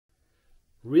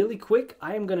Really quick,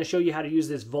 I am going to show you how to use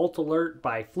this VoltAlert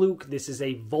by Fluke. This is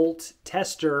a volt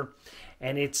tester,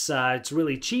 and it's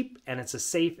really cheap, and it's a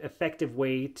safe, effective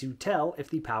way to tell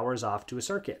if the power is off to a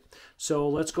circuit. So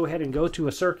let's go ahead and go to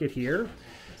a circuit here.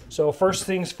 So first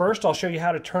things first, I'll show you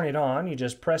how to turn it on. You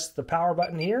just press the power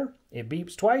button here. It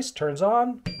beeps twice, turns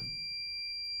on.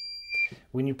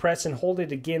 When you press and hold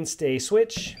it against a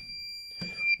switch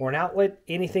or an outlet,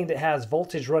 anything that has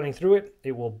voltage running through it,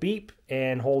 it will beep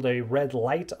and hold a red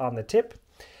light on the tip.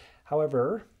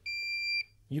 However,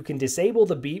 you can disable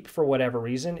the beep for whatever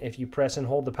reason if you press and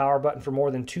hold the power button for more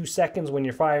than 2 seconds when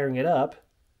you're firing it up.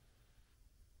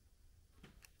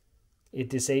 It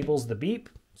disables the beep.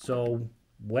 So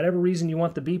whatever reason you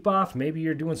want the beep off, maybe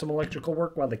you're doing some electrical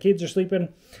work while the kids are sleeping,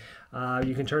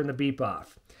 you can turn the beep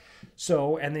off.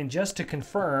 So, and then just to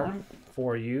confirm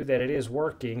for you that it is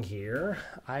working here,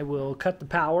 I will cut the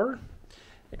power,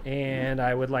 and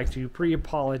I would like to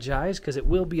pre-apologize because it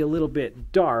will be a little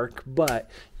bit dark,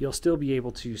 but you'll still be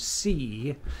able to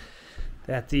see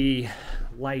that the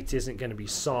light isn't going to be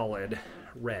solid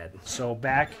red. So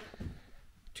back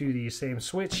to the same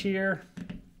switch here.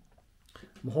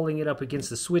 I'm holding it up against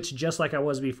the switch just like I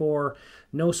was before.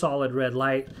 No solid red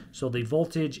light, so the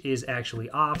voltage is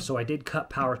actually off. So I did cut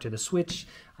power to the switch.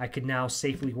 I could now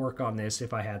safely work on this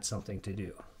if I had something to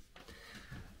do.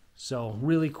 So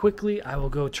really quickly, I will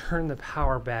go turn the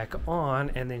power back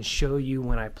on and then show you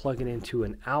when I plug it into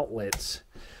an outlet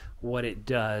what it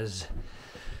does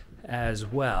as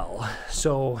well.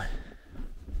 So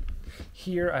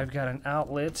here I've got an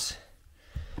outlet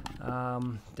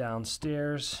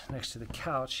downstairs next to the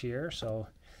couch here. So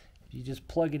if you just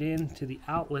plug it in to the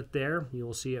outlet there, you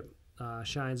will see it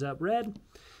shines up red,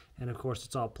 and of course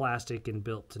it's all plastic and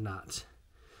built to not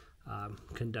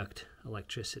conduct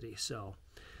electricity. So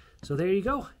there you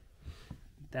go.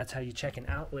 That's how you check an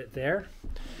outlet there,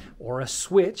 or a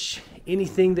switch.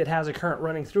 Anything that has a current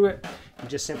running through it, you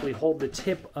just simply hold the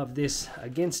tip of this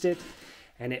against it,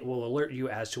 and it will alert you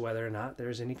as to whether or not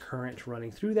there's any current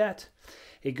running through that.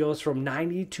 It goes from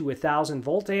 90 to 1,000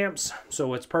 volt amps,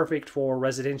 so it's perfect for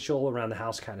residential, around the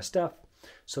house kind of stuff.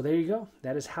 So there you go.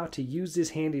 That is how to use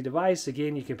this handy device.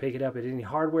 Again, you can pick it up at any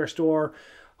hardware store,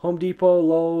 Home Depot,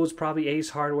 Lowe's, probably Ace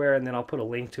Hardware, and then I'll put a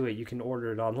link to it. You can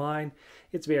order it online.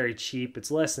 It's very cheap. It's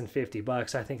less than 50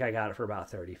 bucks. I think I got it for about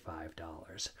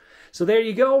 $35. So there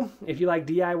you go. If you like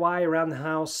DIY around the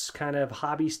house kind of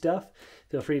hobby stuff,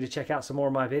 feel free to check out some more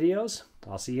of my videos.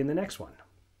 I'll see you in the next one.